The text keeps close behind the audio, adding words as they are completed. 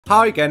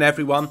Hi again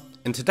everyone.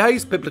 In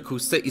today's Biblical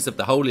Cities of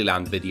the Holy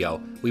Land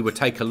video, we will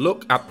take a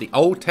look at the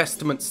Old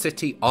Testament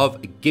city of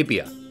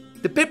Gibeah.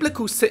 The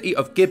biblical city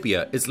of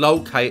Gibeah is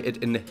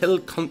located in the hill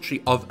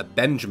country of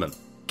Benjamin.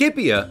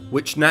 Gibeah,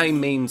 which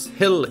name means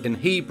hill in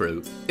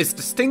Hebrew, is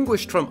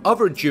distinguished from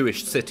other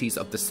Jewish cities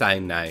of the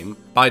same name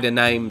by the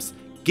names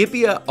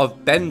Gibeah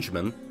of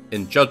Benjamin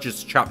in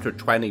Judges chapter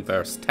 20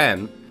 verse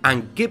 10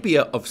 and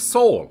Gibeah of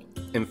Saul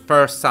in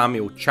 1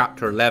 Samuel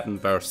chapter 11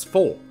 verse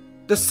 4.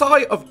 The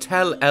site of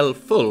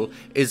el-Ful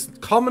is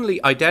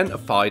commonly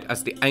identified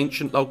as the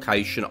ancient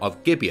location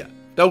of Gibeah,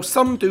 though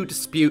some do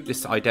dispute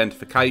this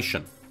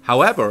identification.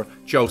 However,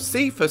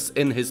 Josephus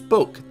in his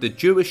book The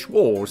Jewish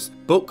Wars,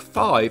 Book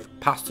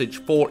 5, passage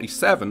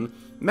 47,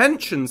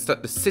 mentions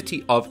that the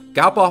city of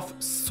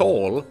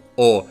Saul,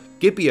 or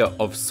Gibeah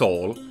of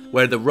Saul,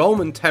 where the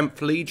Roman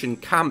 10th Legion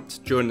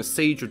camped during the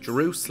siege of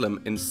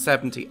Jerusalem in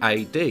 70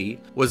 AD,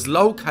 was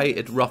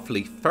located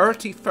roughly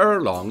 30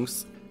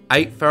 furlongs,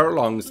 8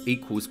 furlongs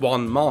equals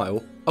 1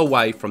 mile,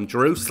 away from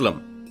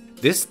Jerusalem.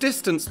 This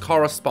distance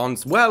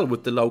corresponds well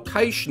with the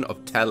location of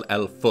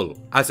el-Ful,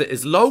 as it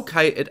is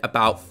located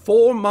about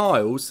 4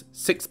 miles,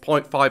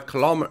 6.5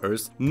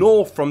 kilometers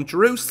north from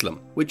Jerusalem,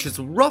 which is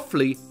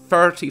roughly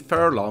 30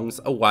 furlongs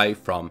away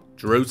from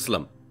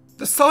Jerusalem.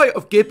 The site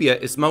of Gibeah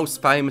is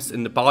most famous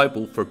in the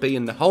Bible for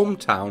being the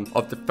hometown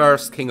of the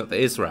first king of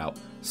Israel,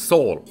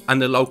 Saul,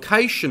 and the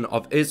location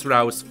of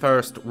Israel's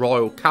first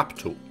royal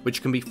capital,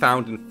 which can be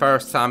found in 1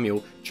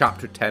 Samuel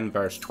chapter 10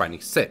 verse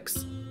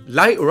 26.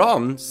 Later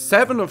on,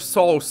 7 of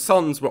Saul's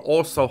sons were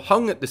also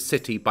hung at the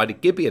city by the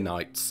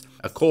Gibeonites,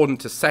 according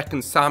to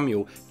 2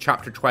 Samuel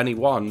chapter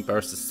 21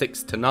 verses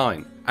 6 to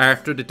 9,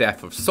 after the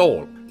death of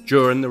Saul,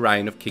 during the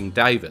reign of King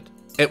David.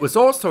 It was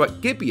also at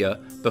Gibeah,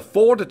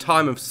 before the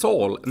time of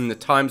Saul and the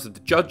times of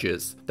the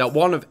Judges, that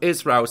one of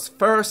Israel's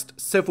first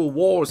civil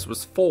wars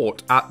was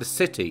fought at the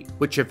city,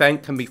 which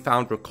event can be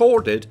found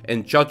recorded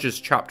in Judges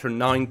chapter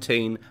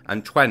 19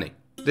 and 20.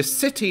 The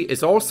city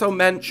is also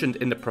mentioned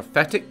in the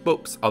prophetic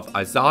books of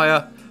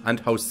Isaiah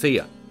and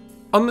Hosea.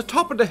 On the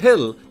top of the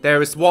hill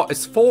there is what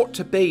is thought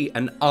to be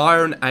an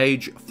Iron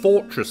Age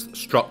fortress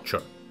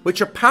structure, which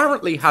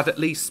apparently had at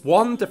least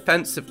one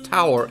defensive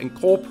tower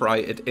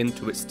incorporated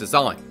into its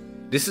design.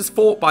 This is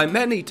thought by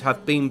many to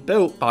have been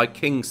built by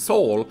King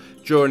Saul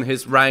during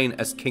his reign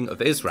as King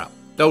of Israel,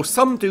 though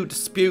some do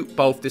dispute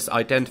both this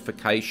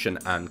identification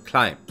and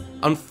claim.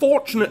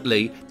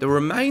 Unfortunately, the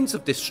remains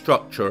of this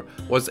structure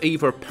was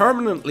either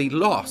permanently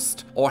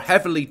lost or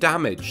heavily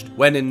damaged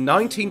when in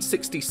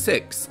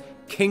 1966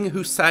 King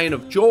Hussein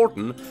of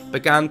Jordan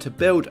began to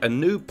build a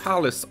new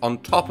palace on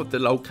top of the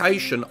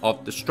location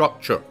of the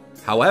structure.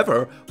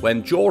 However,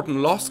 when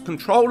Jordan lost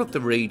control of the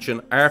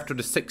region after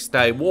the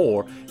Six-Day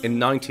War in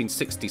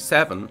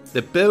 1967,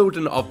 the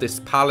building of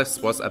this palace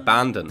was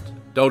abandoned,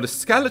 though the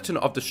skeleton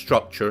of the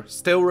structure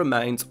still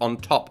remains on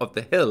top of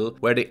the hill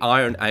where the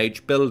Iron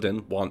Age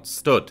building once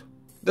stood.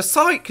 The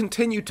site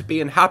continued to be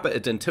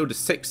inhabited until the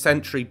 6th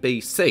century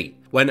BC,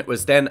 when it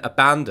was then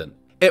abandoned.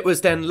 It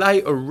was then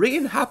later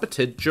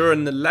re-inhabited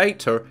during the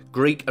later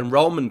Greek and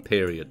Roman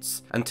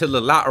periods, until the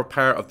latter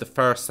part of the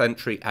 1st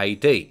century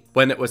AD,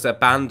 when it was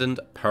abandoned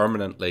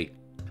permanently.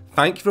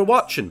 Thank you for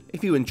watching.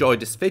 If you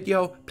enjoyed this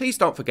video, please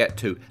don't forget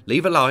to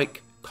leave a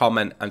like,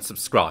 comment and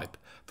subscribe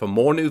for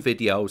more new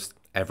videos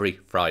every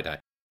Friday.